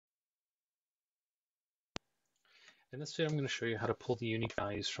In this video, I'm going to show you how to pull the unique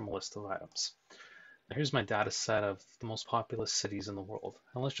values from a list of items. Now, here's my data set of the most populous cities in the world.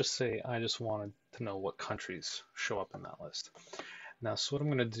 And let's just say I just wanted to know what countries show up in that list. Now, so what I'm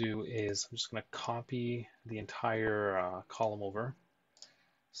going to do is I'm just going to copy the entire column over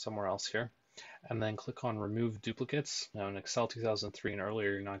somewhere else here, and then click on Remove Duplicates. Now, in Excel 2003 and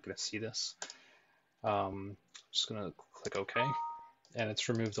earlier, you're not going to see this. Just going to click OK. And it's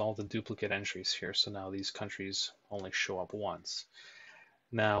removed all the duplicate entries here. So now these countries only show up once.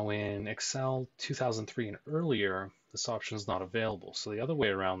 Now in Excel 2003 and earlier, this option is not available. So the other way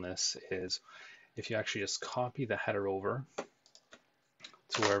around this is if you actually just copy the header over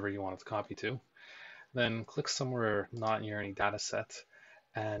to wherever you want it to copy to, then click somewhere not near any data set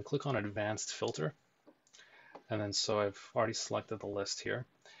and click on Advanced Filter. And then so I've already selected the list here.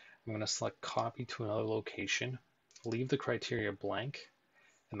 I'm going to select Copy to another location. Leave the criteria blank,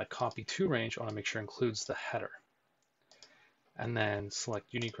 and the copy to range I want to make sure includes the header. And then select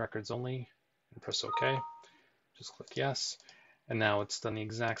unique records only and press OK. Just click yes. And now it's done the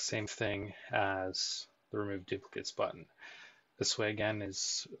exact same thing as the remove duplicates button. This way again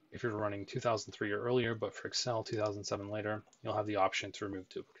is if you're running 2003 or earlier, but for Excel 2007 later, you'll have the option to remove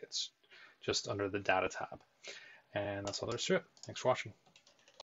duplicates just under the data tab. And that's all there is to it. Thanks for watching.